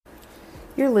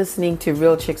You're listening to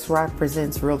Real Chicks Rock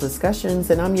Presents Real Discussions,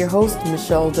 and I'm your host,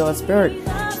 Michelle Dawes-Burt.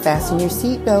 Fasten your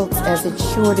seatbelts as it's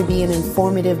sure to be an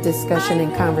informative discussion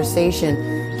and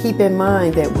conversation. Keep in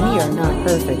mind that we are not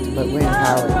perfect, but we're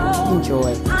empowered.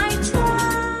 Enjoy.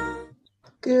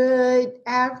 Good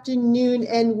afternoon,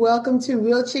 and welcome to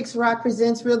Real Chicks Rock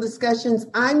Presents Real Discussions.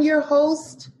 I'm your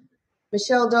host,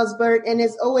 Michelle Dawes-Burt, and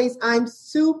as always, I'm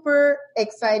super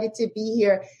excited to be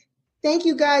here. Thank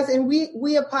you, guys, and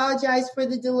we apologize for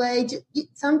the delay.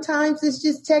 Sometimes it's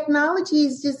just technology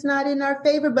is just not in our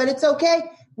favor, but it's okay.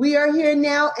 We are here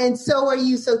now, and so are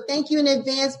you. So thank you in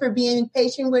advance for being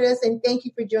patient with us, and thank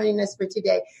you for joining us for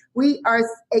today. We are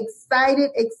excited.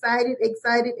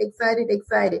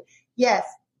 Yes,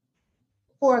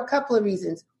 for a couple of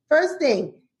reasons. First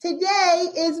thing, today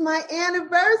is my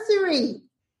anniversary.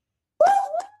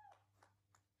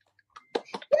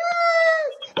 Yes,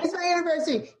 it's my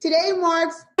anniversary. Today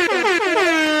marks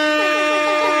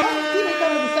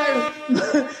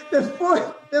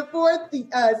the fourth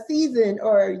season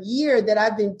or year that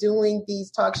I've been doing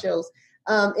these talk shows.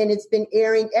 And it's been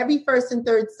airing every first and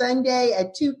third Sunday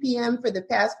at 2 p.m. for the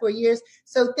past 4 years.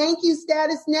 So thank you,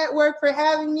 Status Network, for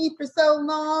having me for so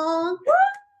long. Woo!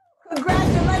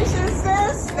 Congratulations,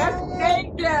 sis. That's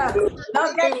great.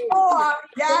 Okay, more.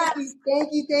 Yes.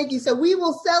 Thank you. So we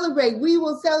will celebrate.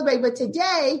 But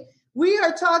today we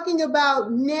are talking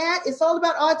about it's all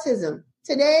about autism.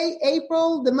 Today,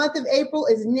 the month of April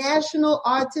is National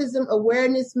Autism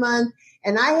Awareness Month.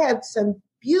 And I have some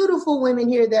beautiful women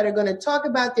here that are going to talk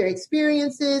about their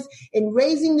experiences in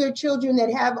raising their children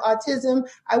that have autism.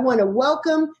 I want to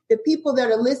welcome the people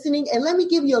that are listening. And let me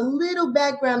give you a little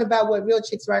background about what Real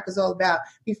Chicks Rock is all about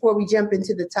before we jump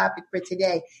into the topic for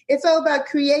today. It's all about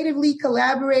creatively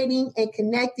collaborating and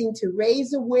connecting to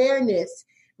raise awareness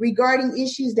regarding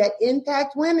issues that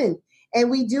impact women.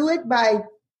 And we do it by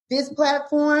this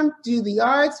platform, through the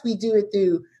arts. We do it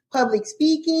through public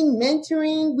speaking,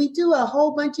 mentoring. We do a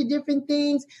whole bunch of different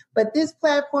things, but this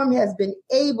platform has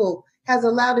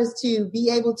allowed us to be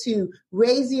able to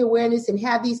raise the awareness and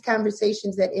have these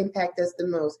conversations that impact us the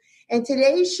most. And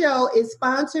today's show is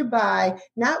sponsored by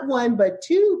not one, but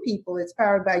two people. It's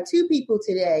powered by two people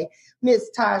today. Miss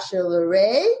Tasha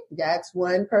LeRae, that's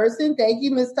one person. Thank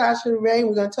you, Miss Tasha LeRae.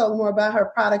 We're going to talk more about her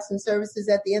products and services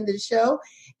at the end of the show.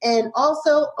 And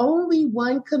also Only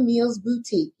One Camille's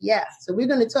Boutique. Yeah, so we're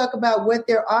going to talk about what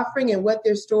they're offering and what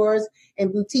their stores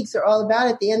and boutiques are all about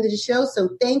at the end of the show. So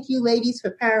thank you, ladies,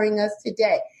 for powering us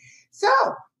today. So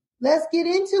let's get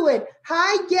into it.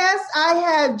 Hi, guests. I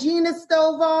have Gina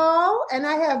Stovall and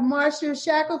I have Marsha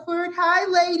Shackleford. Hi,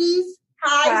 ladies.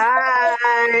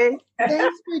 Hi.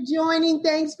 Thanks for joining,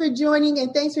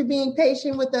 and thanks for being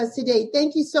patient with us today.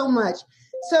 Thank you so much.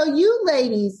 So you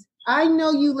ladies, I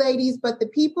know you ladies, but the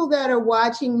people that are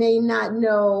watching may not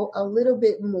know a little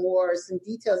bit more, some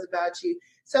details about you.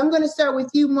 So I'm going to start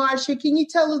with you, Marsha. Can you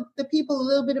tell the people a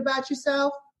little bit about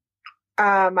yourself?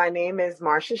 My name is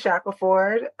Marsha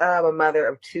Shackleford. I'm a mother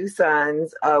of two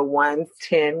sons. One's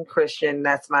 10, Christian.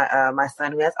 That's my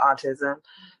son who has autism.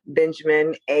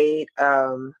 Benjamin, 8.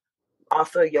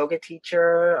 Also a yoga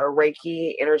teacher, a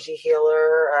Reiki energy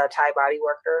healer, a Thai body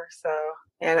worker. So,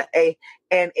 and a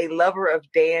lover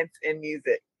of dance and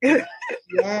music.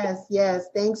 Yes.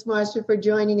 Thanks, Marsha, for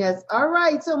joining us. All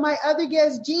right. So my other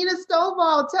guest, Gina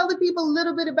Stovall, tell the people a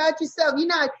little bit about yourself.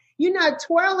 You're not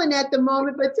twirling at the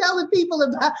moment, but tell the people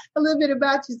a little bit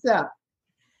about yourself.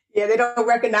 Yeah, they don't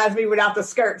recognize me without the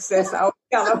skirt, sis. I'll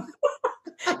tell them.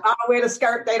 I wear the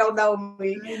skirt, they don't know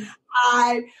me.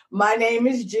 Hi, my name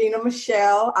is Gina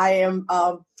Michelle. I am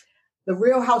the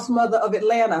Real House Mother of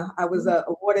Atlanta. I was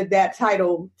awarded that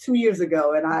title 2 years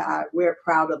ago, and I wear it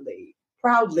proudly.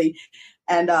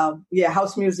 And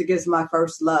house music is my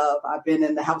first love. I've been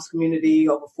in the house community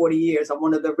over 40 years. I'm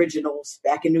one of the originals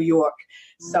back in New York.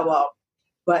 So,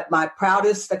 but my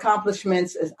proudest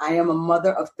accomplishments is I am a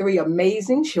mother of 3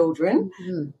 amazing children.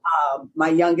 Mm-hmm. My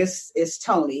youngest is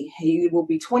Tony. He will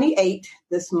be 28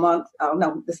 this June.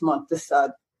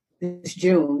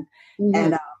 Mm-hmm.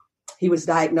 And he was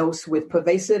diagnosed with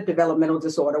pervasive developmental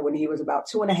disorder when he was about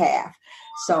 2.5.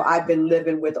 So I've been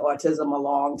living with autism a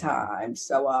long time.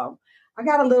 So I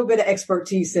got a little bit of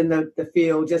expertise in the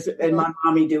field, just in my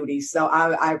mommy duties. So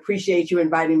I appreciate you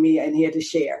inviting me in here to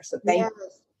share. So thank you.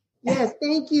 Yes,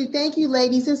 thank you. Thank you,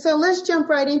 ladies. And so let's jump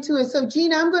right into it. So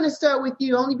Gina, I'm going to start with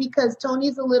you only because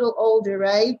Tony's a little older,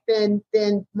 right, than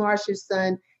Marsha's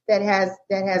son that has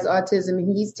autism,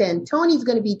 and he's 10. Tony's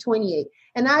going to be 28.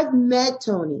 And I've met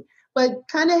Tony, but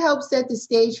kind of help set the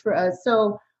stage for us.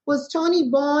 So was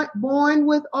Tony born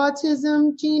with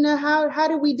autism, Gina? How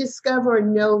do we discover or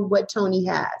know what Tony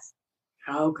has?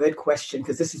 Oh, good question,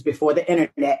 because this is before the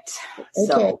internet. Okay.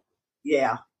 So,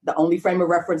 yeah, the only frame of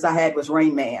reference I had was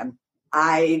Rain Man.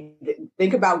 I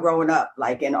think about growing up,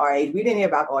 like in our age, we didn't hear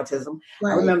about autism.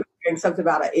 Right. I remember hearing something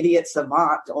about an idiot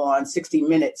savant on 60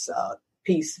 Minutes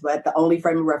piece, but the only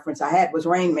frame of reference I had was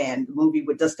Rain Man, the movie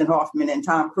with Dustin Hoffman and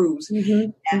Tom Cruise. Mm-hmm.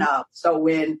 And so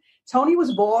when Tony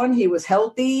was born, he was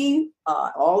healthy,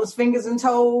 all his fingers and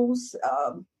toes,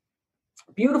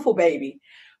 beautiful baby.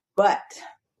 But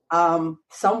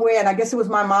somewhere, and I guess it was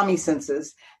my mommy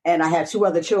senses, and I had two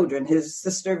other children. His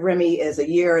sister Remy is a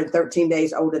year and 13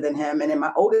 days older than him, and then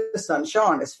my oldest son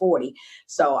Sean is 40.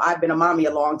 So I've been a mommy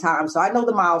a long time, so I know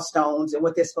the milestones and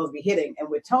what they're supposed to be hitting. And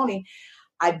with Tony,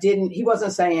 he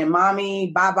wasn't saying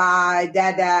mommy, bye bye,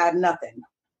 dad, nothing.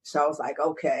 So I was like,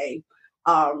 okay.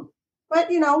 But,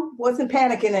 wasn't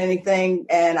panicking or anything.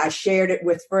 And I shared it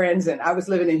with friends, and I was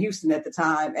living in Houston at the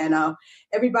time. And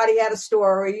everybody had a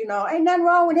story, ain't nothing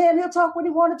wrong with him. He'll talk when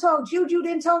he want to talk. Juju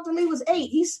didn't talk till he was 8.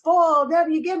 He's spoiled.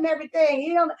 You give him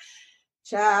everything.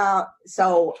 Child.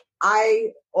 So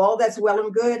all that's well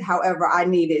and good. However, I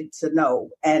needed to know.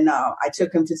 And I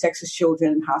took him to Texas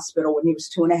Children's Hospital when he was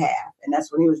 2.5. And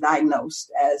that's when he was diagnosed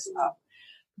as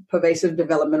pervasive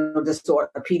developmental disorder,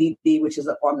 PDD, which is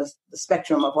on the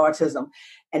spectrum of autism.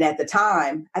 And at the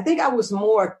time, I think I was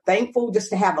more thankful just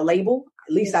to have a label.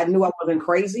 At least I knew I wasn't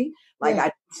crazy. Like I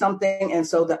did something. And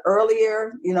so the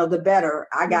earlier, the better.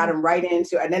 I got him right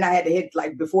into, and then I had to hit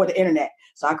like before the internet.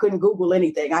 So I couldn't Google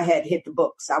anything. I had to hit the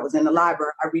books. I was in the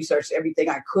library. I researched everything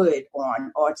I could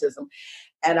on autism.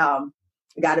 And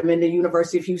got him into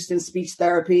University of Houston speech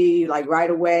therapy, like right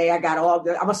away.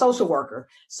 I'm a social worker.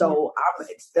 So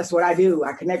that's what I do.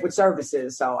 I connect with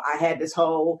services. So I had this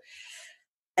whole,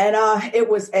 and it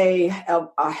was a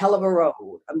hell of a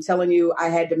road. I'm telling you, I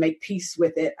had to make peace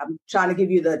with it. I'm trying to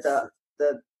give you the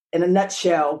in a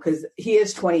nutshell, because he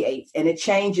is 28 and it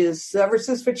changes.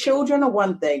 Services for children are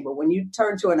one thing, but when you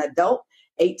turn to an adult,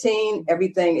 18,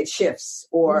 everything, it shifts,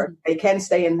 or they can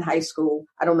stay in high school.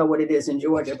 I don't know what it is in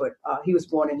Georgia, but he was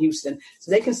born in Houston.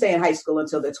 So they can stay in high school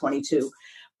until they're 22.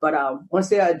 But once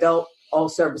they're adult, all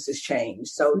services change.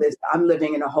 So I'm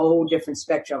living in a whole different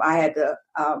spectrum. I had to,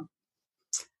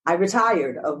 I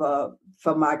retired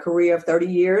from my career of 30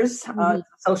 years,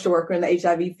 social worker in the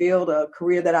HIV field, a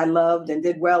career that I loved and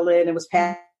did well in and was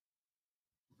passionate.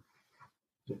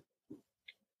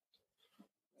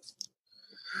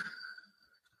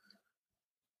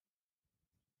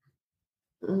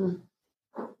 I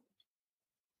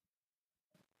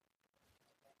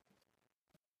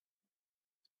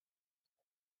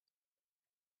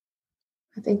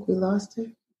think we lost her.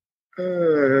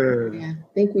 Yeah, I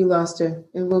think we lost her,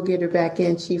 and we'll get her back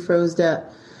in. She froze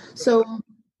up. So,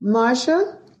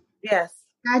 Marsha? Yes.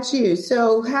 Got you.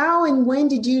 So how and when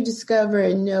did you discover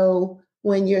and know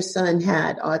when your son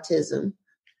had autism?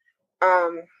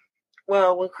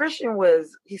 Well, when Christian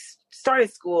he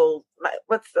started school,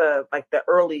 the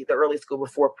early school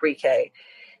before pre-K,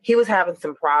 he was having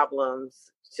some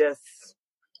problems, just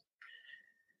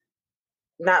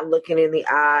not looking in the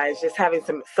eyes, just having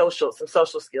some social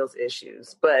skills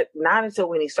issues. But not until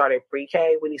when he started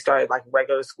pre-K, when he started like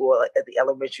regular school at the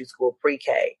elementary school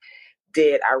pre-K,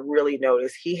 did I really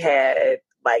notice he had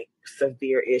like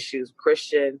severe issues.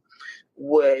 Christian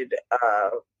would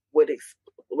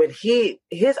when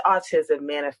his autism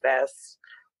manifests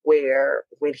where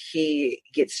when he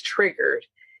gets triggered,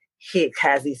 he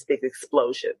has these big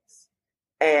explosions.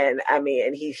 And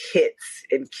he hits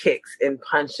and kicks and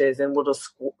punches and will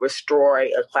destroy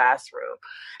a classroom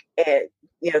and,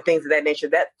 things of that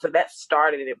nature. So that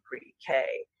started in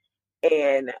pre-K.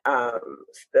 And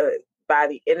by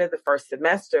the end of the first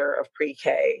semester of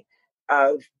pre-K,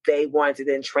 they wanted to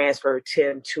then transfer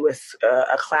Tim to a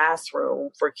classroom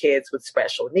for kids with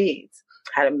special needs.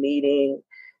 Had a meeting,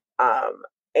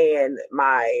 and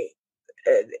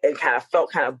kind of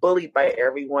felt kind of bullied by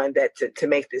everyone that to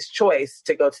make this choice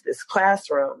to go to this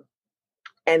classroom.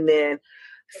 And then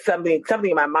something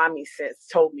in my mommy sense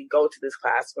told me, go to this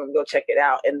classroom, go check it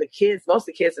out. And most of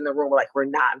the kids in the room were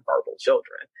nonverbal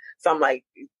children. So I'm like,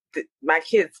 my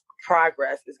kid's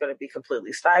progress is going to be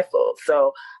completely stifled.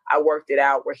 So I worked it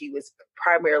out where he was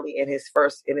primarily in his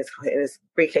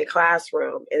pre-K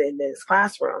classroom and in this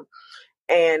classroom.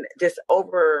 And just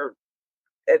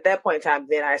at that point in time,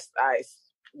 then I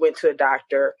went to a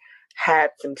doctor,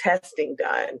 had some testing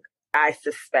done. I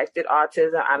suspected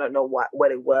autism. I don't know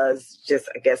what it was, just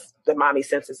I guess the mommy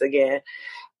senses again.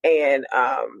 And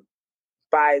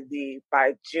by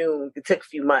June, it took a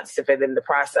few months for them to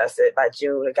process it. By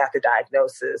June, I got the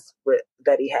diagnosis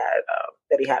that he had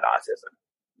autism.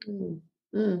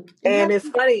 And it's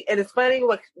funny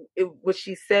what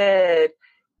she said.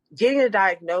 Getting a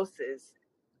diagnosis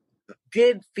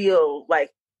did feel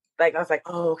like I was like,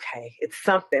 oh, okay, it's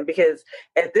something, because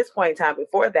at this point in time,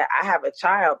 before that, I have a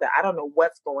child that I don't know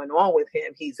what's going on with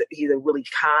him. He's a really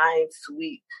kind,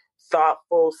 sweet,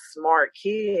 thoughtful, smart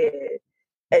kid.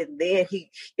 And then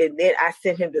I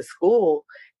sent him to school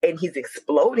and he's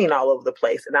exploding all over the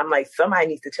place. And I'm like, somebody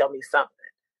needs to tell me something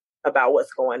about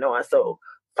what's going on. So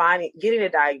getting a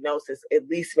diagnosis at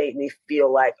least made me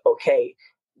feel like, okay,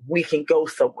 we can go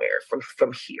somewhere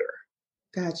from here.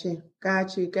 Got you.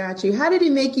 How did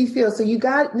it make you feel? So you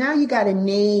got a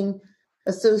name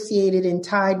associated and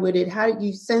tied with it. How did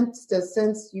you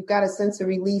you got a sense of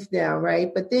relief now,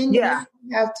 right? But then you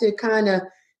have to kind of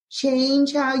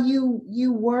change how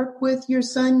you work with your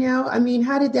son now. I mean,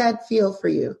 how did that feel for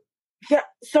you? Yeah.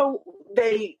 So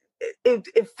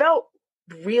it felt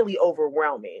really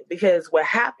overwhelming, because what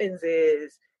happens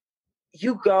is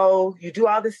you do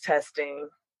all this testing,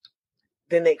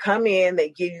 then they come in, they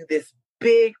give you this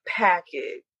big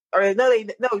packet, or no, they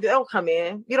don't come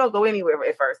in. You don't go anywhere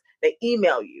at first. They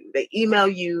email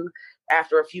you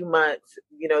after a few months,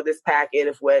 this packet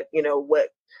of what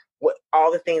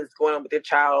all the things going on with your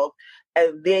child.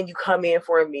 And then you come in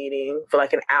for a meeting for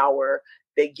like an hour.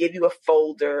 They give you a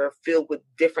folder filled with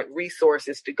different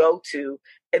resources to go to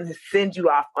and send you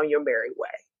off on your merry way.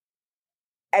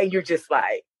 And you're just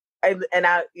like, and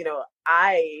I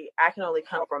can only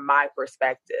come from my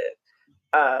perspective.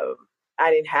 I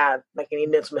didn't have like any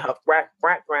mental health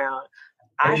background.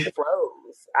 I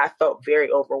froze. I felt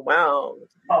very overwhelmed.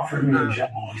 Offered me a job.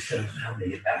 He says, "How to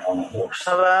get back on the horse."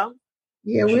 Hello?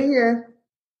 Yeah, we're here.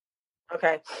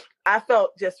 Okay. I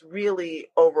felt just really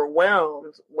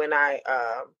overwhelmed when I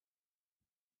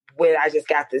just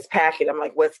got this packet. I'm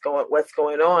like, what's going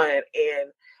on?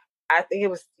 And I think it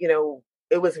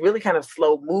was really kind of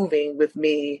slow moving with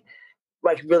me,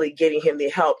 like really getting him the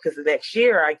help, because the next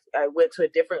year I went to a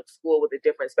different school with a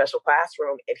different special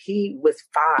classroom, and he was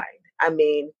fine. I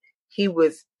mean, he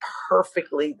was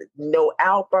perfectly, no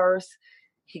outbursts.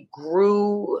 He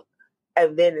grew.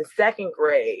 And then in second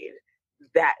grade,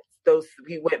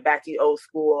 he went back to the old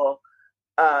school.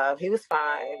 He was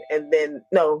fine. And then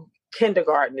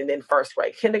kindergarten and then first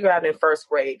grade. Kindergarten and first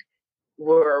grade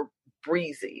were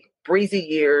breezy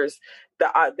years.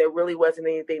 There really wasn't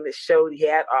anything that showed he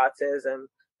had autism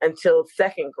until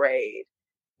second grade,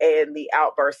 and the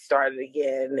outburst started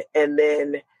again. And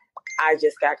then I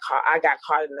got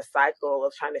caught in the cycle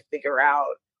of trying to figure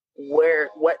out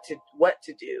what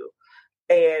to do.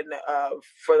 And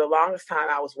for the longest time,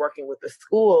 I was working with the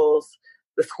school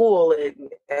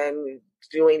and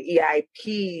doing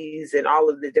EIPs and all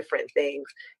of the different things,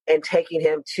 and taking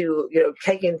him to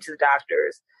the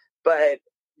doctors. But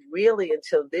really,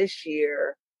 until this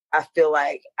year, I feel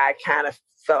like I kind of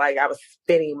felt like I was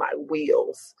spinning my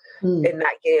wheels and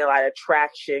not getting a lot of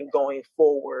traction going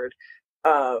forward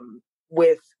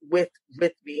with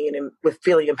being and with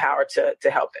feeling empowered to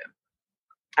help him.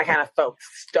 I kind of felt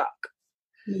stuck.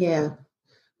 Yeah.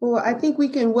 Well, I think we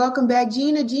can welcome back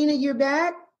Gina. Gina, you're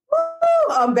back?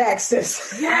 Woo, I'm back,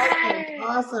 sis. Yay!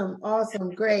 Awesome.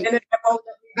 Great.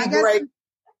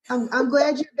 I'm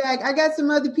glad you're back. I got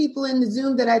some other people in the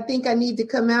Zoom that I think I need to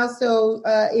come out. So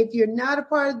if you're not a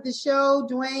part of the show,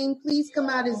 Dwayne, please come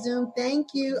out of Zoom. Thank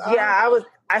you. Yeah,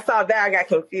 I saw that. I got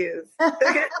confused.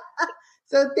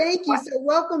 So thank you. So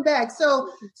welcome back. So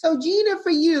Gina,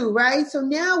 for you, right? So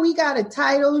now we got a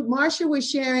title. Marsha was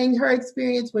sharing her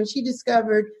experience when she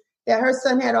discovered that her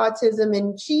son had autism,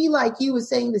 and she, like you, was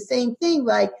saying the same thing.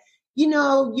 Like,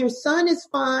 your son is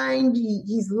fine.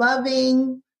 He's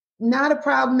loving, not a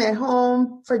problem at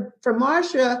home. For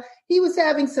Marsha, he was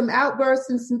having some outbursts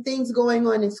and some things going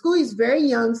on in school. He's very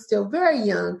young, still very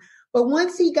young. But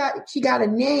once she got a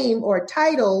name or a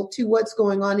title to what's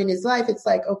going on in his life, it's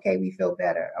like, okay, we feel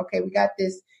better. Okay, we got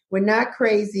this. We're not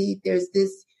crazy.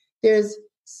 There's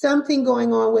something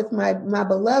going on with my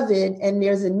beloved, and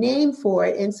there's a name for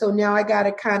it. And so now I got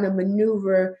to kind of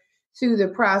maneuver through the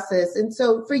process. And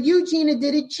so for you, Gina,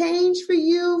 did it change for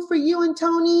you and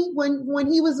Tony when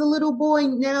he was a little boy?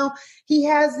 Now he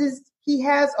has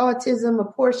autism, a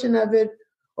portion of it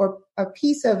or a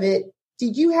piece of it.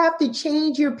 Did you have to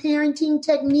change your parenting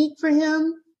technique for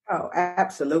him? Oh,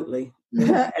 absolutely.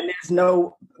 Mm-hmm. And there's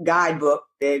no guidebook.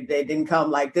 They didn't come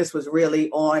like this. Was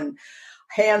really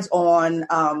hands-on.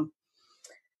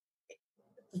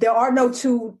 There are no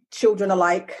two children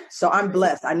alike. So I'm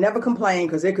blessed. I never complain,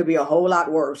 because it could be a whole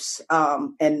lot worse.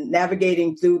 And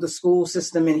navigating through the school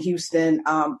system in Houston,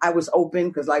 I was open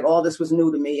because like all this was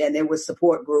new to me, and there was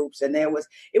support groups, and it was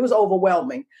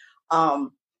overwhelming.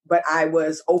 but I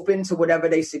was open to whatever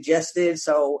they suggested.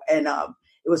 So, and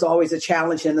it was always a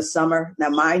challenge in the summer. Now,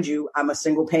 mind you, I'm a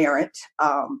single parent.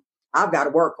 I've got to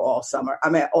work all summer.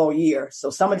 I'm at all year. So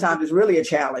summertime is really a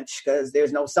challenge because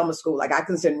there's no summer school. Like I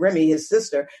can send Remy, his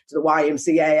sister, to the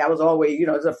YMCA. I was always,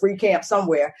 there's a free camp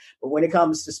somewhere. But when it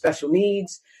comes to special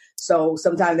needs, so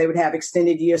sometimes they would have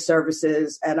extended year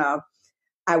services, and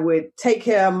I would take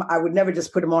him. I would never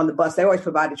just put him on the bus. They always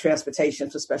provided transportation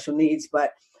for special needs,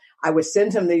 but I would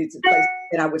send him to places,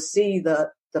 and I would see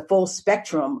the full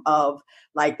spectrum of,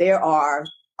 like,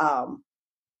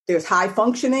 there's high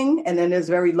functioning and then there's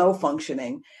very low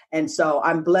functioning. And so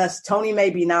I'm blessed. Tony may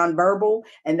be nonverbal.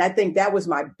 And I think that was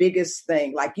my biggest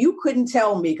thing. Like, you couldn't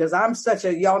tell me, because I'm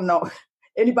y'all know,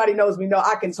 anybody knows me, know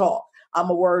I can talk. I'm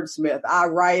a wordsmith. I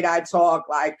write, I talk,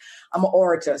 like I'm an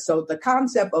orator. So the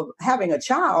concept of having a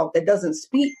child that doesn't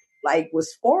speak, like,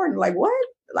 was foreign. Like, what?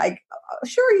 Like,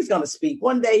 sure, he's going to speak.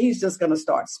 One day he's just going to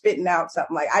start spitting out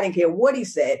something. Like, I didn't care what he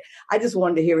said. I just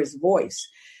wanted to hear his voice.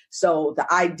 So the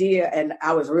idea, and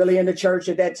I was really in the church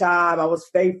at that time. I was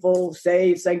faithful,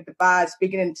 saved, sanctified,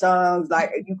 speaking in tongues.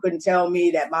 Like, you couldn't tell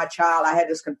me that my child, I had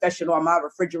this confession on my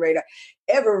refrigerator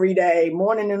every day,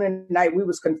 morning and night. We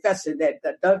was confessing that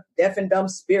the deaf and dumb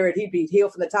spirit, he'd be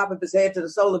healed from the top of his head to the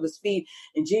sole of his feet.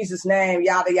 In Jesus' name,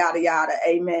 yada, yada, yada.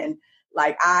 Amen.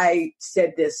 Like, I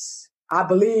said this, I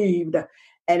believed.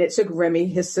 And it took Remy,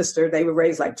 his sister, they were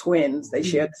raised like twins. They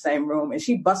shared the same room. And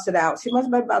she busted out. She must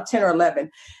have been about 10 or 11.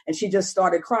 And she just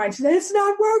started crying. She said, it's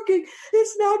not working.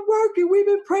 It's not working. We've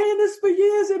been praying this for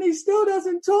years and he still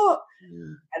doesn't talk.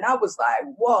 Yeah. And I was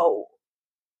like, whoa,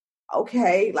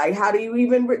 okay. Like, how do you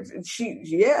even,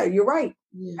 yeah, you're right.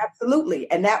 Yeah. Absolutely.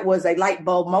 And that was a light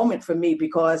bulb moment for me,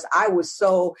 because I was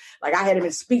so, like, I had him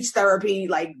in speech therapy,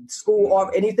 like school,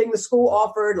 or anything the school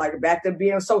offered, like back to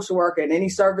being a social worker and any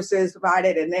services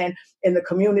provided. And then in the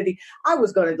community, I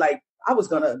was going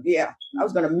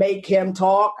to make him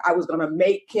talk. I was going to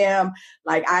make him,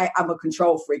 like, I'm a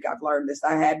control freak. I've learned this.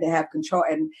 I had to have control.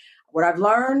 And what I've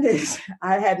learned is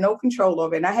I had no control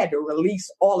over it, and I had to release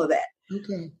all of that.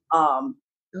 Okay.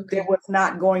 There was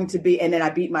not going to be, and then I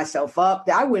beat myself up.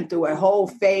 I went through a whole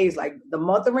phase, like the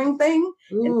mothering thing,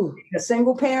 and a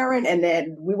single parent, and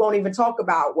then we won't even talk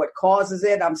about what causes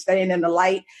it. I'm staying in the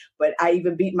light, but I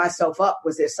even beat myself up.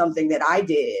 Was there something that I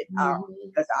did?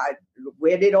 Because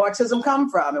where did autism come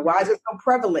from, and why is it so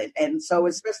prevalent? And so,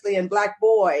 especially in Black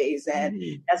boys, and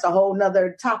that's a whole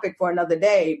nother topic for another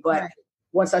day. But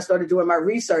once I started doing my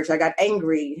research, I got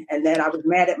angry, and then I was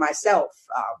mad at myself.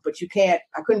 But I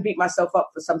couldn't beat myself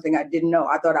up for something I didn't know.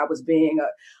 I thought I was being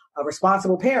a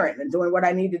responsible parent and doing what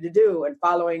I needed to do and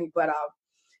following. But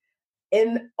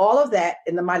in all of that,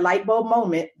 in my light bulb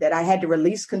moment, that I had to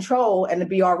release control and to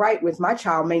be all right with my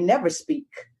child may never speak.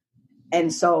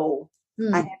 And so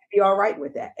I had to be all right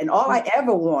with that. And all I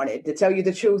ever wanted, to tell you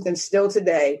the truth, and still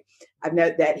today, I've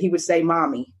known that he would say,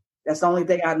 mommy. That's the only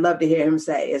thing I'd love to hear him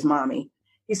say is mommy.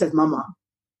 He says, mama.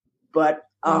 But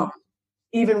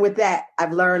even with that,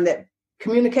 I've learned that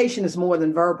communication is more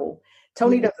than verbal.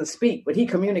 Tony doesn't speak, but he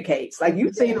communicates. Like,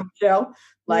 you've seen him, Michelle.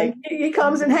 Like, he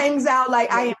comes and hangs out.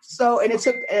 Like, I am so, and it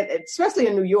took, especially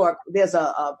in New York,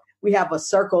 we have a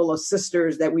circle of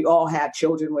sisters that we all have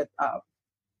children with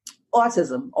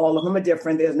autism. All of them are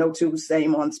different. There's no two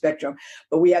same on the spectrum,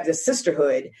 but we have this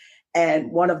sisterhood.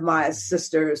 And one of my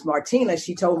sisters, Martina,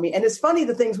 she told me, and it's funny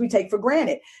the things we take for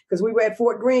granted, because we were at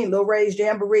Fort Greene, Little Ray's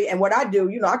Jamboree. And what I do,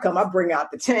 I bring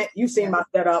out the tent. You've seen my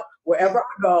setup. Wherever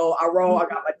I go, I roll. I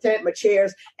got my tent, my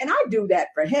chairs, and I do that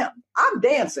for him. I'm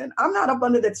dancing. I'm not up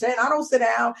under the tent. I don't sit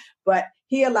down, but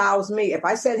he allows me. If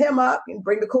I set him up and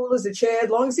bring the coolers, the chairs, as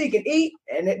long as he can eat,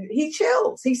 and he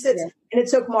chills. He sits. Yeah. And it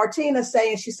took Martina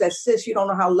saying, she said, sis, you don't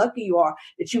know how lucky you are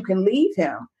that you can leave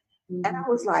him. And I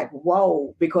was like,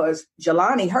 whoa, because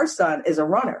Jelani, her son, is a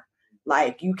runner.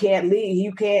 Like, you can't leave.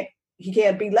 He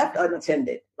can't be left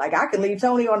unattended. Like, I can leave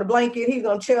Tony on the blanket. He's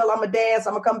going to chill. I'm going to dance.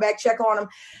 I'm going to come back, check on him.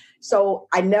 So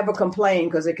I never complain,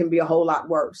 because it can be a whole lot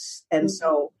worse. And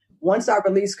so once I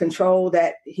released control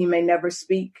that he may never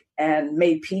speak, and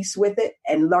made peace with it,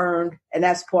 and learned, and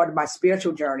that's part of my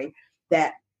spiritual journey,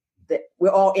 that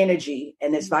we're all energy,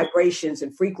 and it's vibrations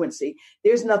and frequency.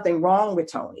 There's nothing wrong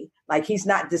with Tony. Like, he's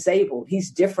not disabled.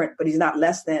 He's different, but he's not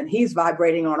less than. He's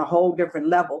vibrating on a whole different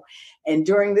level. And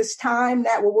during this time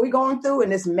that what we're going through, in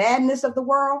this madness of the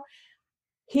world,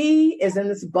 he is in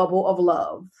this bubble of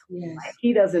love. Yes. Like,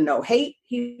 he doesn't know hate.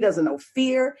 He doesn't know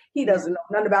fear. He doesn't know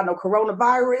nothing about no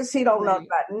coronavirus. He don't know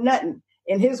about nothing.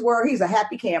 In his world, he's a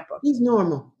happy camper. He's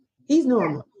normal. He's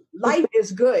normal. Life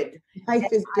is good. Life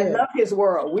is good. I love his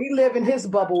world. We live in his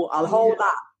bubble a whole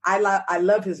lot. I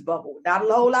love his bubble. Not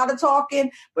a whole lot of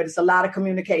talking, but it's a lot of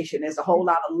communication. There's a whole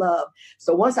lot of love.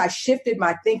 So once I shifted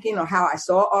my thinking on how I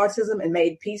saw autism and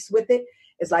made peace with it,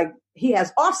 it's like he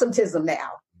has awesometism now.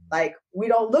 Like, we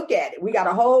don't look at it. We got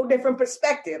a whole different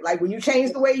perspective. Like, when you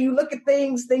change the way you look at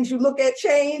things you look at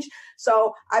change.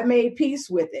 So I made peace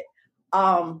with it.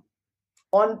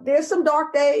 There's some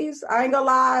dark days. I ain't gonna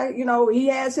lie. You know, he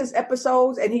has his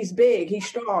episodes and he's big. He's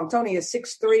strong. Tony is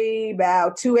 6'3",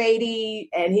 about 280,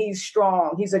 and he's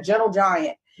strong. He's a gentle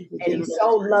giant. And he's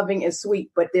so loving and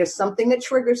sweet. But there's something that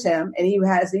triggers him, and he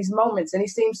has these moments, and he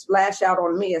seems to lash out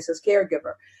on me as his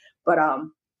caregiver. But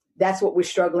that's what we're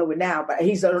struggling with now. But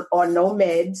he's on no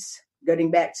meds,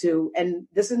 getting back to, and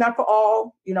this is not for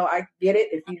all. You know, I get it.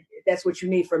 If that's what you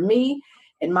need. For me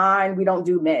and mine, we don't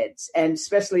do meds. And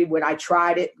especially when I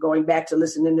tried it, going back to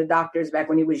listening to doctors back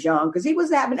when he was young, because he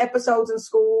was having episodes in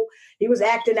school. He was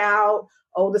acting out.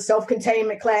 The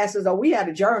self-containment classes. We had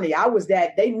a journey. I was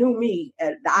that. They knew me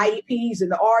at the IEPs and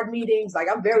the ARD meetings. Like,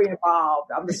 I'm very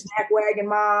involved. I'm the snack wagon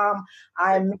mom.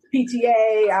 I'm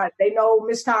PTA. They know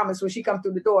Miss Thomas when she comes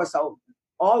through the door. So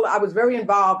I was very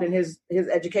involved in his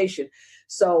education.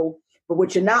 So, but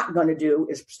what you're not going to do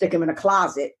is stick him in a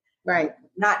closet. Right.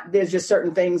 There's just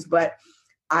certain things, but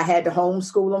I had to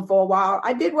homeschool him for a while.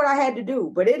 I did what I had to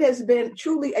do, but it has been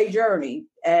truly a journey.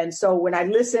 And so when I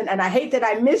listen, and I hate that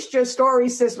I missed your story,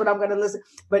 sis, but I'm going to listen.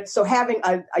 But so having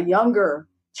a younger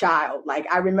child, like,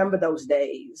 I remember those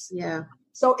days. Yeah.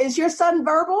 So is your son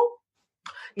verbal?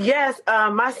 Yes.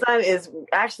 My son is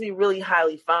actually really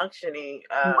highly functioning.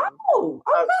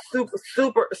 Super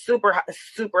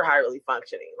highly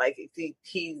functioning. Like, he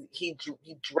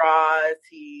draws,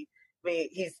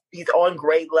 he's on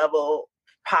grade level,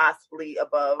 possibly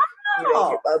above,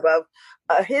 above.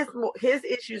 His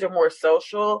issues are more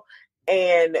social,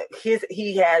 and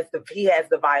he has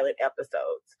the violent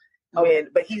episodes. Okay.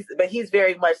 But he's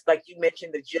very much, like you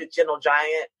mentioned, the gentle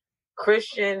giant.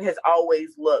 Christian has always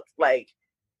looked like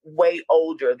way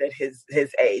older than his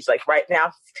age. Like, right now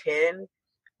he's 10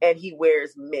 and he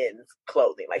wears men's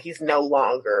clothing. Like, he's no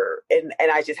longer, and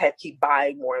I just have to keep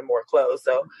buying more and more clothes.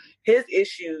 So his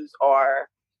issues are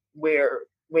where,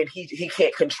 when he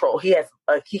can't control, he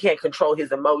can't control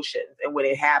his emotions. And when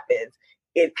it happens,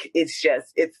 it's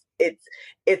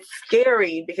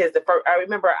scary, because I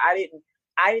remember I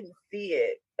didn't see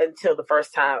it until the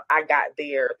first time I got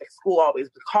there. The school always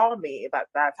would call me about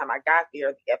by the time I got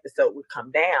there, the episode would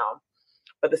come down.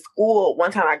 But the school,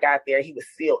 one time I got there, he was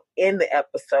still in the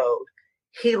episode.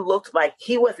 He looked like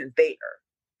he wasn't there.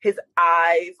 His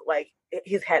eyes, like,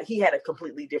 he had a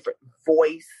completely different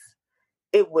voice.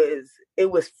 It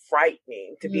was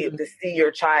frightening to be able to see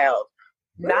your child,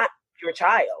 not your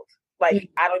child. Like,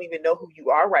 I don't even know who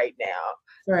you are right now.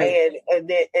 Right. And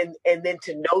then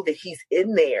to know that he's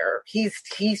in there,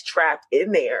 he's trapped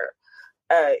in there.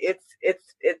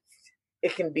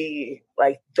 It can be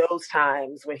like those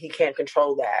times when he can't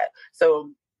control that.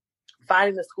 So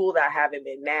finding the school that I have him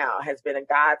in now has been a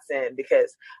godsend,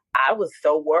 because I was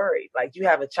so worried. Like, you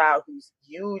have a child who's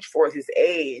huge for his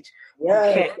age, who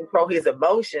can't control his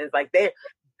emotions. Like,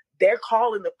 they're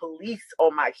calling the police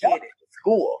on my kid at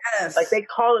school. Yes. Like, they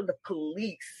calling the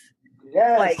police.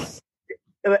 Yes. Like,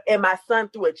 and my son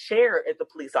threw a chair at the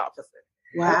police officer.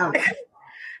 Wow.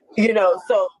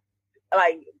 So,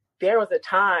 like, there was a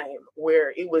time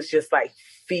where it was just like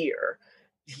fear.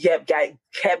 He kept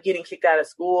getting kicked out of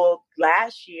school.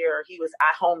 Last year,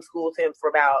 I homeschooled him for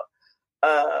about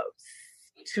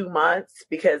 2 months,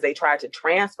 because they tried to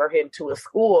transfer him to a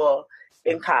school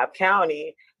in Cobb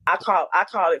County. I called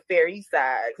it Fair East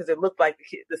Side, because it looked like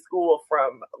the school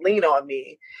from Lean On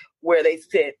Me, where they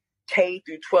sent K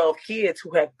through 12 kids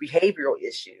who have behavioral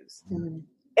issues. Mm-hmm.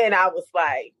 And I was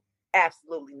like,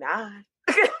 absolutely not.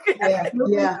 Yeah.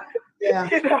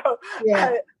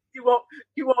 You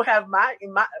won't have my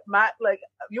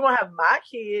you won't have my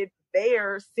kid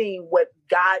there seeing what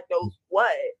God knows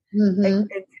what, mm-hmm.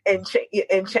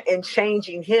 and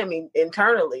changing him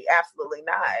internally. Absolutely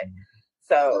not.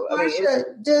 So, Marsha,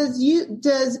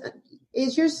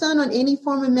 is your son on any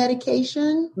form of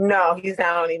medication? No, he's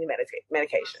not on any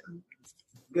medication.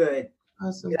 Good.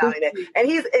 Awesome. And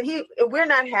we're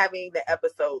not having the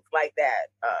episodes like that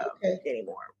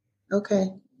anymore. Okay.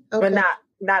 But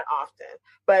not often.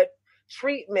 But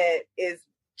treatment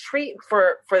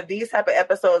for these type of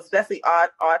episodes, especially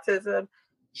autism.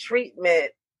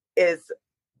 Treatment is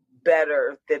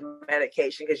better than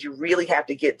medication, because you really have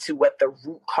to get to what the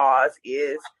root cause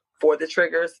is for the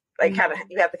triggers. Like,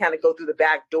 you have to kind of go through the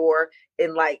back door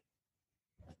and, like,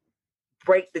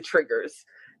 break the triggers,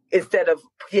 instead of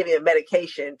giving a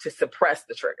medication to suppress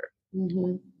the trigger.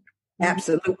 Mm-hmm.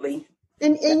 Absolutely.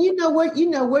 And you know what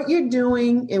you're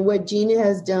doing and what Gina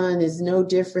has done is no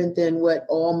different than what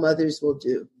all mothers will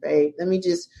do, right? Let me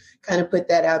just kind of put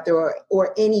that out there,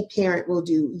 or any parent will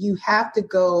do. You have to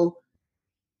go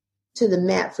to the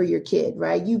mat for your kid,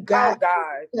 right? You got,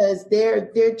 because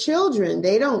they're children.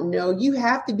 They don't know. You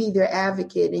have to be their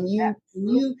advocate, and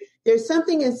you there's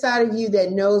something inside of you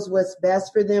that knows what's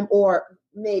best for them, or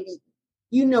maybe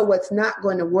you know what's not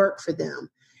going to work for them.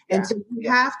 Yeah. And so you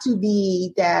have to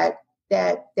be that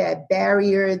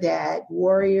barrier, that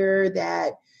warrior,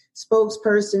 that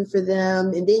spokesperson for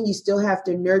them. And then you still have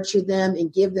to nurture them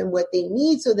and give them what they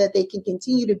need so that they can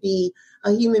continue to be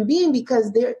a human being,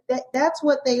 because that's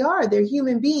what they are. They're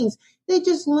human beings. They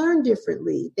just learn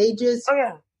differently. They just,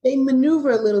 they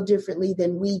maneuver a little differently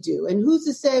than we do. And who's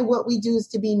to say what we do is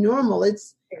to be normal?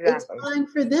 It's fine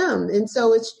for them. And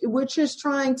so we're just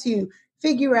trying to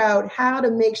figure out how to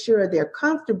make sure they're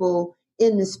comfortable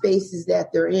in the spaces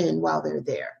that they're in while they're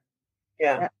there.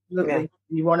 Yeah, absolutely. Yeah.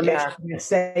 You want to make sure you're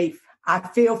safe. I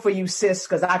feel for you, sis,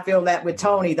 because I feel that with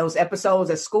Tony, those episodes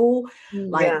at school,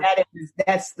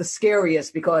 that's the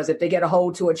scariest, because if they get a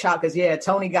hold to a child, because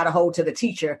Tony got a hold to the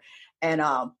teacher, and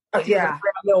a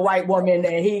little white woman,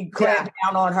 and he clamped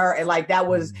down on her, and like that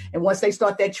was, and once they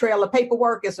start that trail of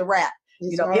paperwork, it's a wrap.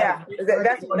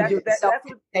 That's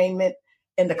self-containment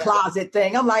in the closet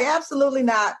thing. I'm like, absolutely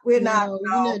not. We're not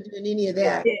doing any of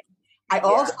that. I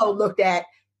also looked at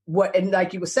what, and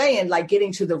like you were saying, like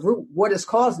getting to the root, what is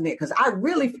causing it? Because I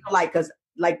really feel like, because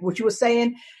like what you were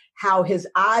saying, how his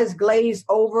eyes glazed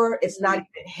over, it's not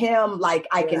even him. Like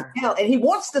I can tell, and he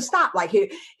wants to stop. Like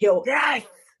he'll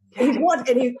he wants,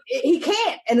 and he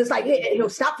can't, and it's like he'll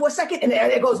stop for a second, and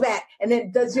then it goes back. And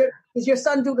then does your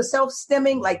son do the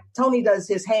self-stimming like Tony does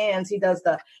his hands? He does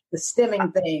the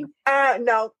stimming thing.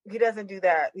 No, he doesn't do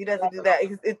that. He doesn't do that.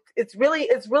 It's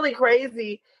really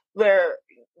crazy where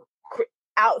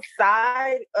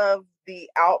outside of the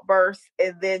outbursts,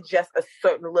 and then just a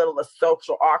certain little of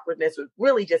social awkwardness, it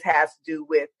really just has to do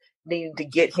with needing to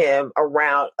get him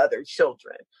around other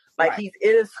children. Like he's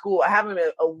in a school. I have him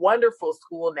in a wonderful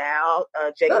school now,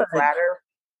 Jacob's Ladder,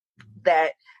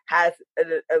 that has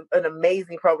an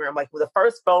amazing program. Like with the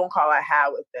first phone call I had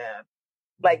with them,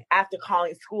 like after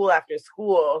calling school after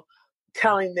school,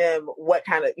 telling them what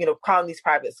kind of, calling these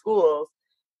private schools,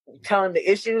 telling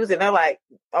the issues, and they're like,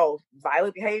 "Oh,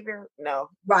 violent behavior? No."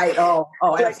 Right.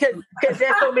 Because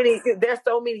there's so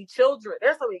many children,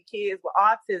 there's so many kids with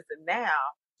autism now.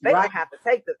 They don't have to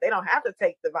take the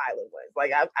violent ones.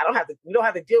 Like we don't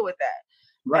have to deal with that.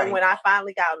 Right. And when I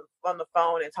finally got on the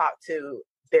phone and talked to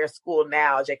their school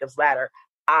now, Jacob's Ladder,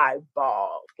 I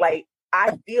bawled. Like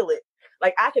I feel it.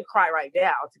 Like I could cry right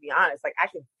now, to be honest. Like I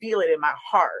can feel it in my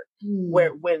heart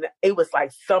when it was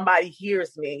like somebody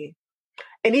hears me.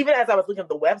 And even as I was looking at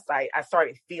the website, I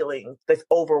started feeling this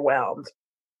overwhelmed,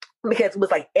 because it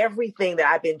was like everything that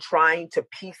I've been trying to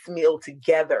piecemeal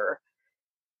together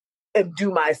and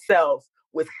do myself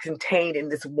was contained in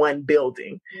this one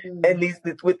building. And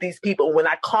with these people, when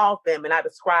I called them and I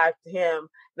described to him,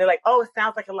 they're like, "Oh, it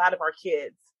sounds like a lot of our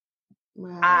kids."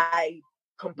 Wow. I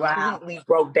completely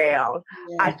broke down.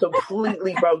 Yeah. I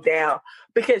completely broke down,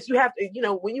 because you have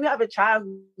to, when you have a child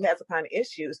who has some kind of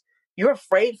issues, you're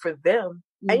afraid for them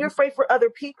and you're afraid for other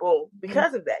people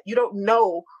because of that. You don't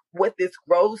know what this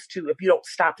grows to if you don't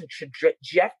stop the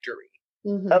trajectory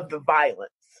of the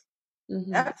violence.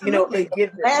 Absolutely.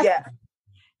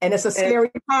 And it's a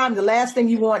scary time. The last thing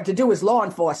you want to do is law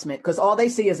enforcement, because all they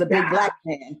see is a big black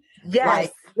man.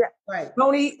 Yes. Right.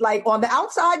 Tony, like on the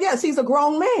outside, yes, he's a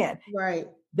grown man. Right.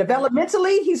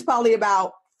 Developmentally, he's probably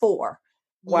about 4.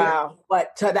 Wow.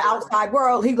 But to the outside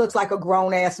world, he looks like a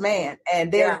grown ass man,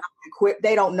 and they're not equipped.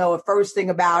 They don't know a first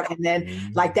thing about it. And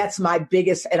then like, that's my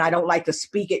biggest, and I don't like to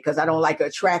speak it because I don't like to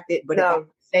attract it, but if I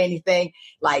say anything,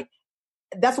 like,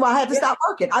 that's why I had to stop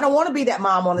working. I don't want to be that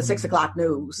mom on the 6 o'clock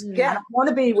news. I don't want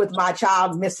to be with my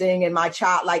child missing and my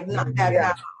child, like,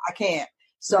 I can't.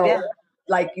 So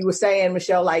like you were saying,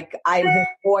 Michelle, like I'm his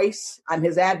voice, I'm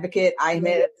his advocate.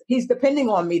 He's depending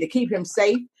on me to keep him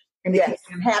safe and to keep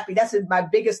him happy. That's my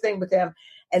biggest thing with him.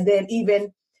 And then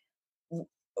even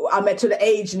I'm to the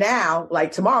age now,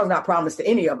 like tomorrow's not promised to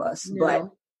any of us, but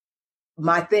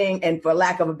my thing, and for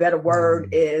lack of a better word,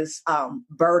 is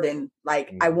burden.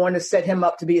 Like I want to set him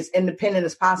up to be as independent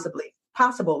as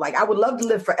possible. Like I would love to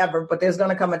live forever, but there's going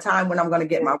to come a time when I'm going to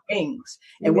get my wings.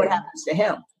 And what happens to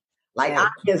him? Like I'm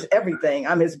his everything.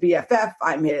 I'm his BFF.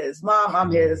 I'm his mom.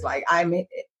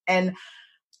 And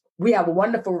we have a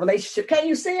wonderful relationship. Can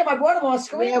you see him? I brought him on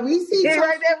screen. Yeah, we see him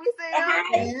right there. We see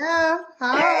him. Yeah.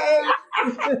 Hi.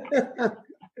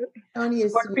 Tony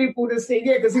is for sweet. people to see.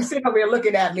 Yeah, because he's sitting over here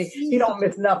looking at me. He don't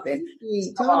miss nothing.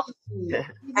 Sweet. So, Tony's sweet.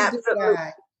 He's a good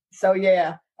guy. So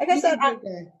yeah, like I said,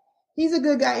 he's a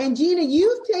good guy. And Gina,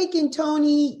 you've taken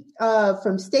Tony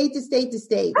from state to state to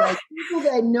state. Like people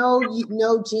that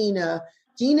know Gina.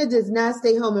 Gina does not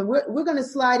stay home, and we're going to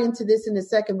slide into this in a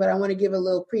second. But I want to give a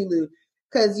little prelude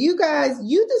because you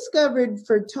discovered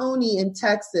for Tony in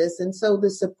Texas, and so the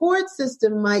support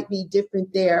system might be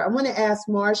different there. I want to ask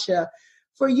Marsha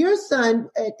for your son,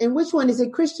 and which one is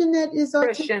it? Christian that is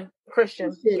autistic?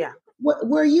 Christian. Yeah.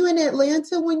 Were you in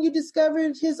Atlanta when you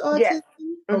discovered his autism? Yes.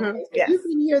 Okay, so yes. You've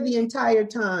been here the entire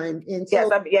time, and so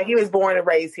he was born and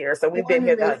raised here, so we've been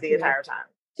here the entire time.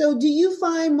 So, do you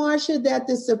find, Marsha, that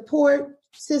the support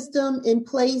system in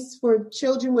place for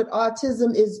children with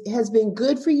autism has been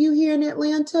good for you here in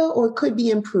Atlanta, or could be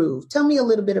improved? Tell me a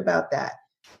little bit about that.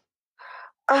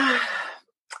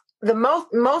 The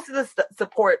most of the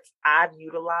supports I've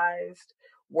utilized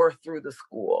were through the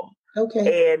school.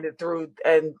 Okay. And through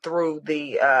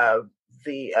the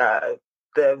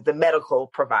medical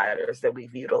providers that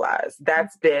we've utilized.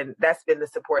 That's been the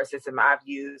support system I've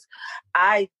used.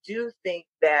 I do think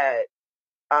that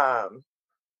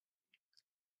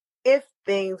if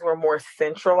things were more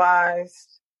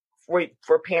centralized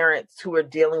for parents who are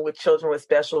dealing with children with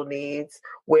special needs,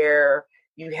 where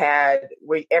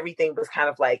everything was kind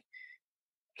of like,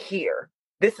 here,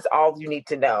 this is all you need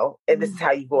to know, and this is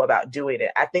how you go about doing it,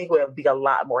 I think it would be a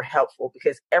lot more helpful,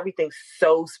 because everything's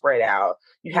so spread out.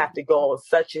 You have to go on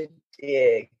such a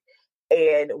dig.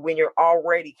 And when you're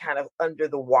already kind of under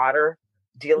the water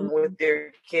dealing with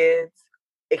your kids,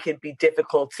 it can be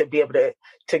difficult to be able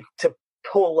to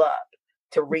pull up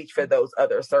to reach for those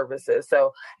other services.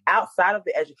 So outside of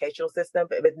the educational system,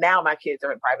 but now my kids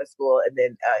are in private school, and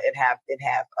then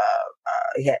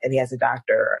he has a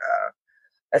doctor,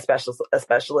 a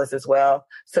specialist as well.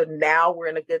 So now we're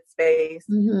in a good space,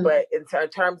 but in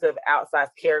terms of outside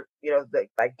care,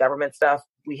 like government stuff,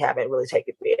 we haven't really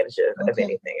taken advantage of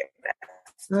anything.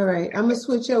 All right. I'm going to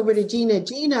switch over to Gina.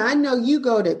 Gina, I know you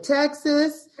go to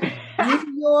Texas,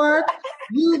 New York,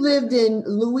 you lived in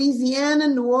Louisiana,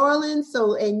 New Orleans.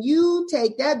 And you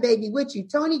take that baby with you.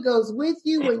 Tony goes with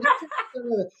you when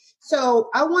you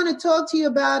So I want to talk to you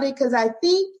about it, because I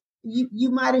think you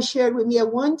might have shared with me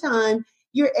at one time,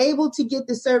 you're able to get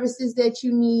the services that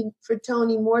you need for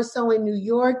Tony more so in New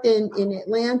York than in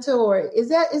Atlanta, or is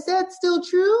that still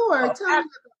true? Or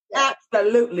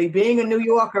absolutely. Being a New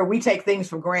Yorker, we take things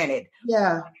for granted.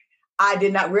 Yeah. I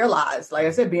did not realize, like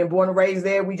I said, being born and raised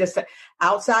there, we just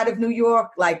outside of New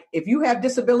York, like if you have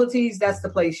disabilities, that's the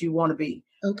place you want to be.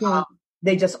 Okay.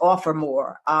 They just offer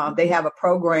more. They have a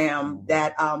program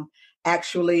that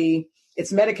actually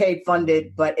it's Medicaid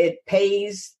funded, but it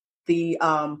pays the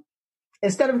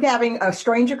instead of having a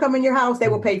stranger come in your house, they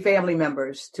will pay family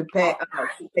members to take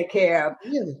care of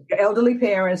your elderly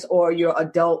parents or your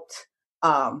adult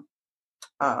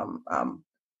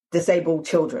disabled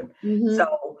children.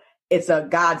 So it's a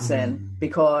godsend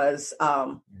because,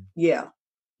 on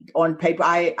paper,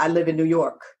 I live in New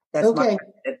York. That's okay.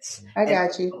 I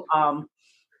got you.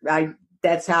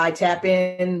 That's how I tap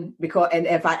in, and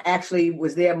if I actually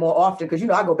was there more often, because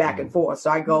I go back and forth,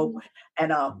 so I go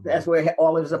and that's where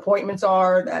all of his appointments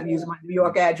are. I use my New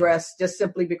York address just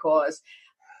simply because,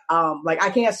 I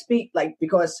can't speak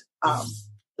because,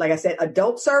 like I said,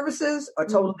 adult services are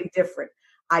totally different.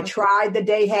 I tried the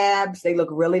day habs; they look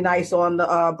really nice on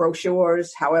the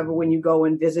brochures. However, when you go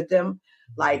and visit them,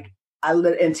 I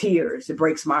live in tears. It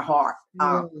breaks my heart.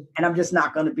 And I'm just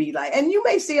not going to be and you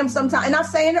may see them sometime, and I'm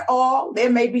saying it all, there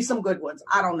may be some good ones.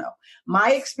 I don't know.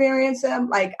 My experience,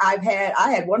 I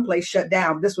had one place shut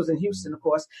down. This was in Houston, of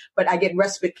course, but I get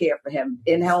respite care for him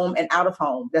in home and out of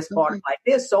home. That's part of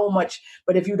there's so much,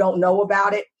 but if you don't know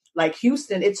about it,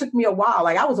 Houston, it took me a while.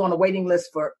 I was on a waiting list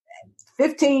for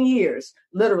 15 years,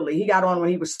 literally. He got on when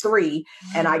he was 3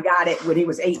 and I got it when he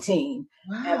was 18.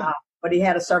 Wow. And, but he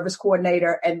had a service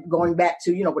coordinator, and going back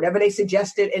to, whatever they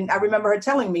suggested. And I remember her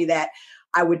telling me that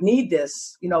I would need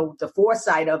this, the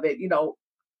foresight of it.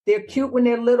 They're cute when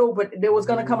they're little, but there was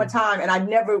going to come a time, and I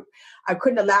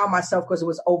couldn't allow myself because it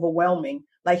was overwhelming.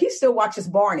 He still watches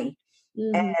Barney,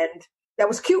 and that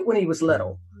was cute when he was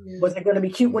little. Was it going to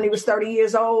be cute when he was 30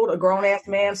 years old, a grown ass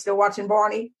man still watching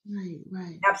Barney?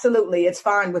 Right. Absolutely. It's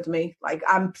fine with me.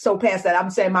 I'm so past that. I'm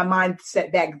saying my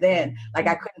mindset back then, I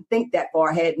couldn't think that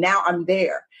far ahead. Now I'm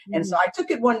there. And so I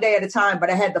took it one day at a time, but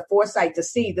I had the foresight to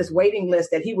see this waiting list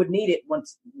that he would need it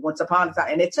once upon a time.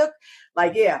 And it took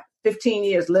 15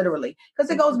 years, literally,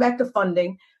 because it goes back to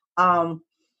funding.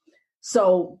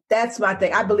 So that's my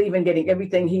thing. I believe in getting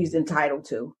everything he's entitled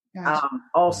to. Gotcha.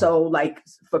 Also, like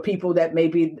for people that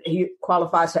maybe he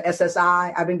qualifies for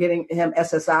SSI, I've been getting him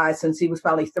SSI since he was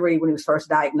probably 3 when he was first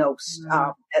diagnosed.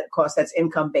 Of course, that's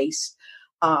income based.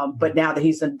 But now that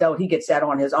he's an adult, he gets that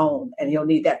on his own, and he'll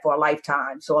need that for a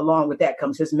lifetime. So along with that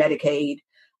comes his Medicaid.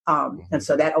 And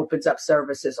so that opens up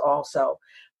services also.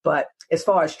 But as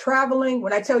far as traveling,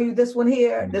 when I tell you this one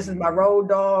here, this is my road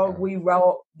dog. We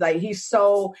roll, like he's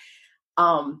so,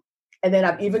 and then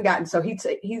I've even gotten, so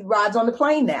he rides on the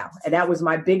plane now. And that was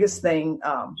my biggest thing.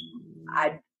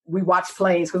 We watched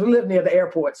planes because we live near the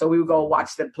airport. So we would go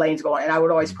watch the planes going. And I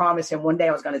would always promise him one day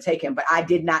I was going to take him, but I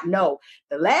did not know.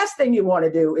 The last thing you want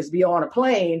to do is be on a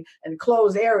plane and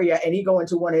closed area and he go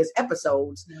into one of his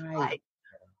episodes. Right. Like,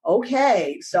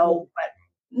 okay. So, but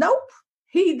nope.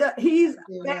 He's,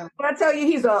 I tell you,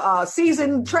 he's a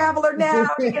seasoned traveler now.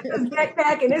 He gets his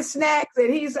backpack and his snacks,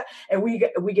 and we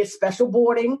get special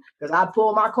boarding because I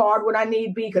pull my card when I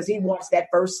need be because he wants that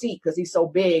first seat because he's so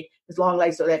big, his long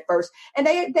legs. So that first, and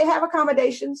they have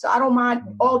accommodations, so I don't mind.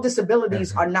 All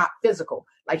disabilities are not physical.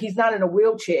 Like he's not in a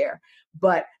wheelchair,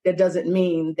 but that doesn't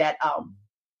mean that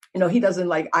he doesn't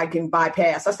like, I can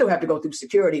bypass. I still have to go through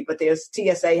security, but there's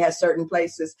TSA has certain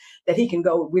places that he can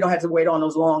go. We don't have to wait on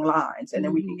those long lines, and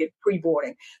then we can get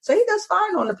pre-boarding. So he does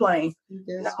fine on the plane.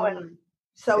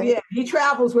 So yeah, he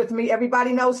travels with me.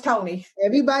 Everybody knows Tony.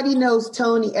 Everybody knows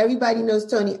Tony. Everybody knows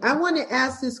Tony. I want to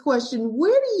ask this question.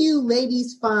 Where do you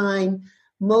ladies find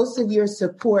most of your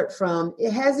support from?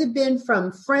 Has it been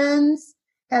from friends?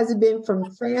 Has it been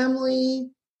from family?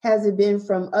 Has it been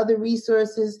from other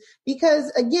resources?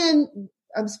 Because again,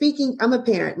 I'm a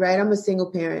parent, right? I'm a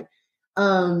single parent.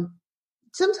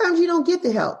 Sometimes you don't get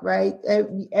the help, right?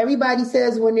 Everybody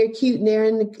says when they're cute and they're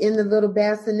in the little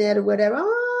bassinet or whatever,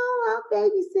 oh, I'll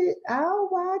babysit, I'll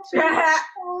watch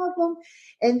it.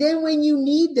 And then when you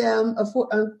need them,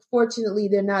 unfortunately,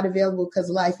 they're not available because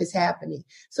life is happening.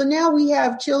 So now we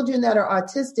have children that are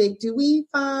autistic. Do we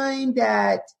find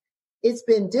that it's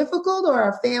been difficult or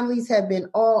our families have been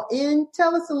all in?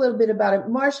 Tell us a little bit about it.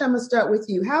 Marsha, I'm going to start with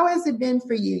you. How has it been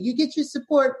for you? You get your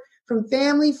support from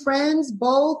family, friends,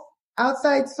 both,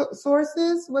 outside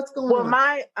sources? What's going on?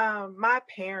 Well, my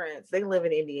parents, they live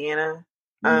in Indiana.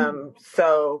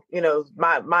 So,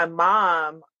 my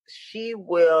mom, she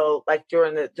will like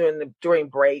during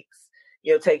breaks,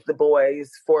 take the boys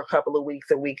for a couple of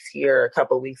weeks here, a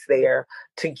couple of weeks there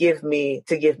to give me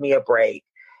a break.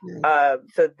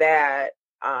 So that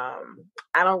I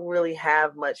don't really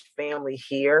have much family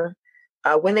here.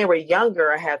 When they were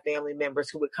younger, I had family members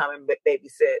who would come and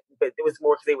babysit, but it was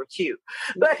more because they were cute.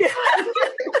 But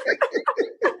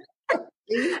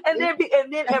and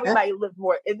then everybody lived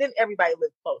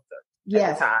closer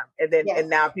at the time. And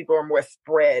now people are more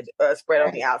spread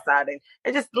on the outside,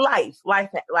 and just life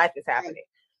is happening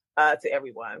to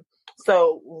everyone.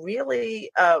 So really,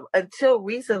 until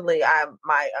recently, I'm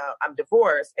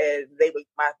divorced, and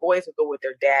my boys would go with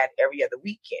their dad every other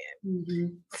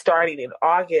weekend. Starting in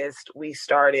August, we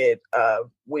started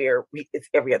where it's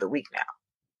every other week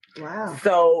now. Wow!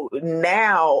 So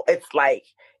now it's like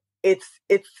it's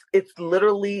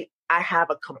literally I have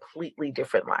a completely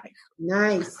different life.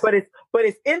 Nice, but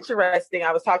it's interesting.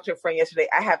 I was talking to a friend yesterday.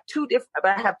 I have two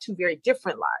very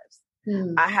different lives.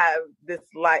 I have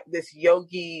this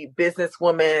yogi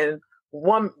businesswoman,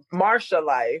 Marsha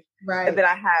life, right? And then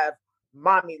I have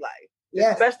mommy life,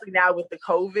 especially now with the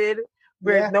COVID,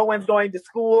 where no one's going to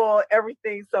school,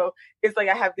 everything. So it's like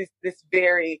I have this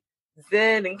very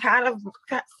zen and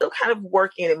still kind of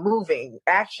working and moving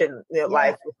action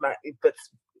life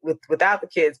without the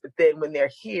kids. But then when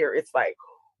they're here, it's like,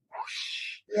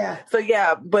 whoosh. Yeah. So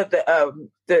yeah, but to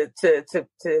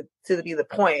be the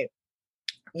point.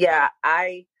 Yeah,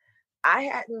 I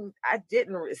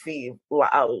didn't receive a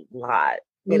lot,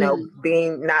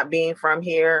 not being from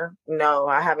here. No,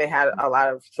 I haven't had a lot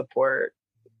of support.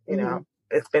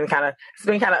 It's been kind of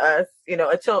us,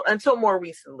 until more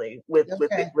recently with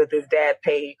his dad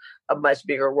playing a much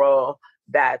bigger role.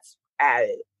 That's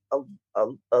added a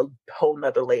whole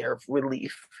nother layer of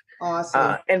relief.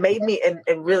 Awesome. And made me,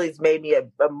 and really it's made me a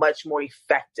much more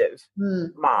effective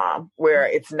mom, where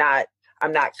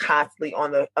I'm not constantly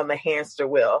on the hamster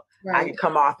wheel. Right. I can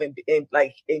come off and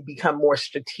become more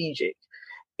strategic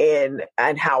in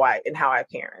how I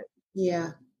parent.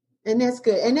 Yeah. And that's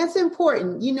good. And that's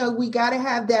important. We got to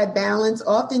have that balance.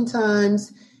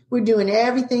 Oftentimes we're doing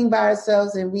everything by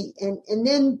ourselves and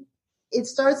then it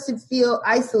starts to feel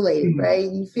isolated, right?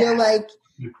 You feel like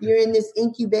you're in this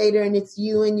incubator and it's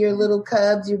you and your little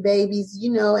cubs, your babies,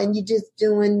 and you're just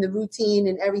doing the routine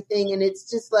and everything. And it's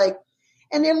just like,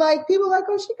 and they're like, people are like,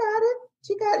 oh, she got it.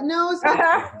 It's not that I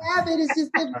have it. It's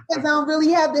just that because I don't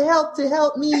really have the help to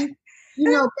help me,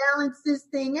 balance this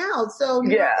thing out. So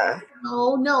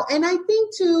no. And I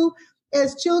think too,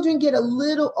 as children get a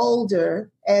little older,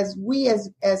 as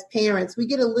parents, we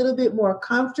get a little bit more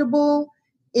comfortable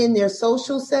in their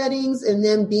social settings and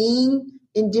them being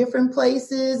in different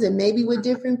places and maybe with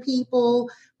different people.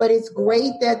 But it's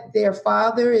great that their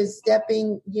father is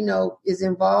is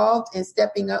involved and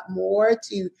stepping up more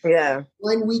to 1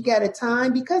 week at a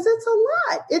time, because it's a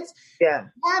lot. It's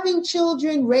having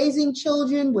children, raising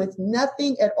children with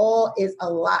nothing at all is a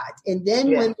lot. And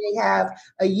then when they have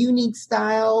a unique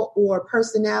style or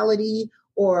personality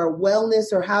or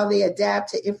wellness or how they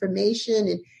adapt to information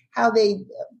and how they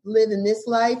live in this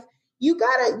life, you need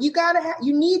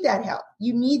that help.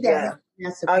 You need that help.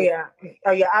 Oh yeah.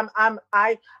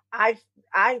 I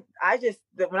just,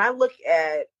 when I look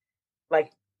at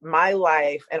like my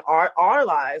life and our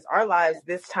lives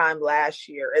this time last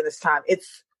year and this time,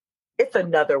 it's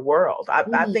another world.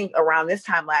 I think around this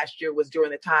time last year was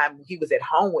during the time he was at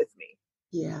home with me.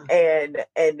 Yeah. And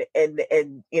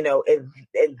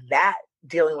that,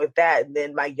 dealing with that. And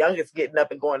then my youngest getting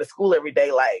up and going to school every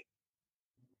day, like,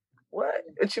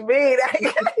 what you mean?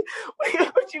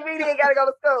 What you mean he ain't gotta go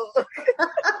to school?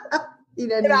 He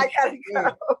doesn't I gotta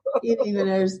go. He didn't even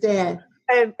understand.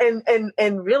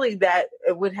 And really that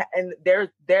would and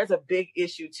there's a big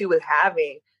issue too with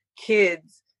having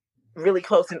kids really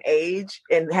close in age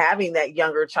and having that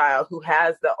younger child who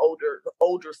has the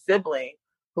older sibling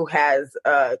who has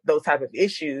those type of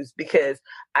issues, because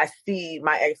I see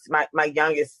my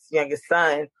youngest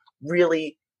son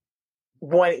really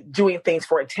doing things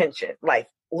for attention, like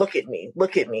look at me,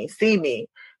 see me,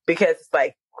 because it's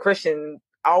like Christian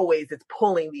always is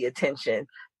pulling the attention,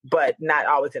 but not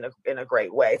always in a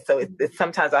great way. So it's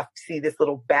sometimes I see this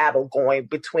little battle going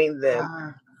between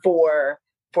them for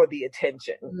the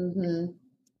attention. Mm-hmm.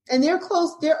 And they're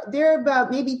close. They're about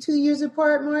maybe 2 years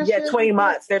apart, Marsha? Yeah, 20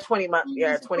 months. They're 20 months.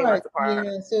 Yeah, 20 months apart.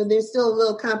 Yeah, so there's still a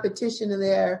little competition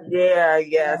there. Yeah.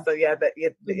 So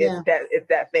it's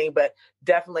that thing. But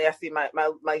definitely, I see my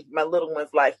little one's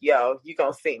like, yo, you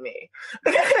gonna see me.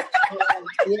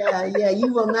 Yeah.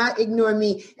 You will not ignore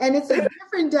me. And it's a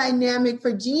different dynamic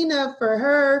for Gina, for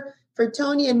her, for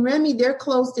Tony and Remy. They're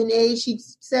close in age. She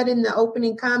said in the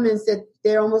opening comments that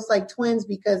they're almost like twins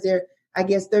because they're, I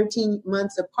guess, 13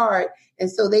 months apart. And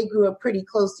so they grew up pretty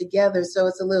close together. So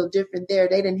it's a little different there.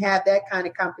 They didn't have that kind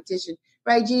of competition.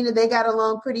 Right, Gina? They got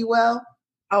along pretty well?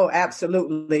 Oh,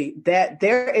 absolutely. That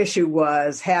their issue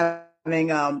was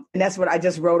having, and that's what I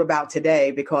just wrote about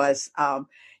today, because, I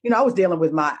was dealing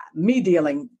with the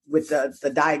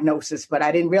diagnosis, but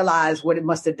I didn't realize what it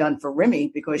must have done for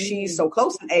Remy, because she's so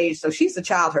close in age. So she's a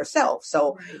child herself.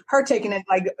 So her taking it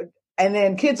like, and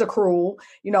then kids are cruel,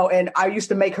 and I used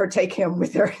to make her take him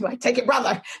with her, like, take your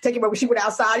brother. When she went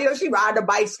outside, she ride the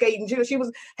bike, skating, she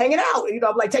was hanging out,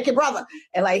 I'm like, take your brother.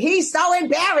 And like, he's so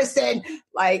embarrassing.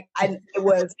 Like, it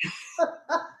was,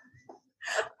 I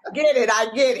get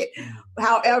it.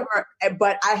 However,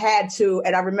 but I had to,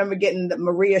 and I remember getting the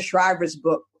Maria Shriver's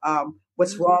book,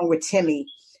 What's Wrong with Timmy?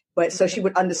 But so she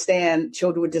would understand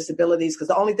children with disabilities, because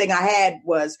the only thing I had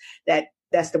was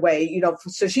that's the way,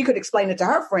 so she could explain it to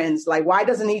her friends, like, why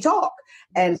doesn't he talk?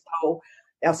 And so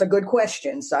that's a good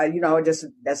question. So,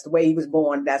 that's the way he was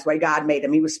born. That's why God made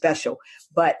him. He was special.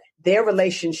 But their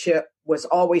relationship was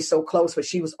always so close, but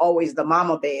she was always the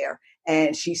mama bear.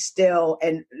 And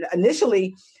and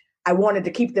initially I wanted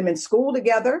to keep them in school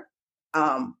together.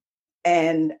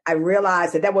 And I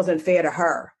realized that wasn't fair to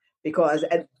her, because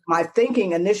my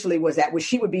thinking initially was that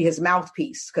she would be his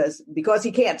mouthpiece, because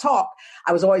he can't talk.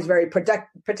 I was always very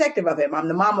protective of him. I'm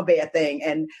the mama bear thing,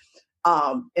 and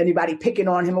anybody picking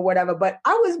on him or whatever. But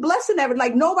I was blessed never,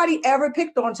 like, nobody ever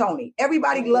picked on Tony.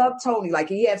 Everybody loved Tony. Like,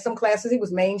 he had some classes, he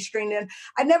was mainstream, and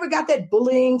I never got that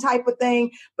bullying type of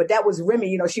thing. But that was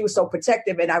Remy, she was so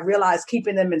protective, and I realized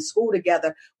keeping them in school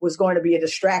together was going to be a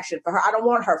distraction for her. I don't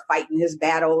want her fighting his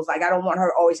battles. Like, I don't want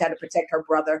her always had to protect her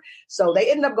brother. So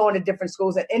they ended up going to different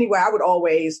schools. And anyway, I would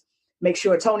always make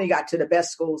sure Tony got to the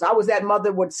best schools. I was that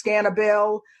mother would scan a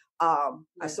bill. I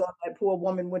saw that poor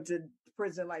woman went to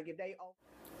prison. Like, if they.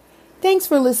 Thanks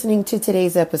for listening to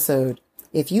today's episode.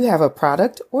 If you have a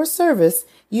product or service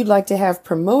you'd like to have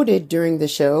promoted during the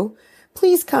show,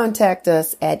 please contact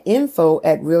us at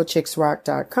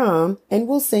info@realchicksrock.com and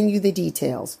we'll send you the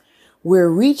details. We're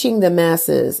reaching the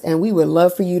masses, and we would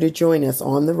love for you to join us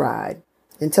on the ride.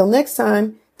 Until next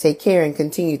time, take care and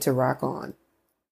continue to rock on.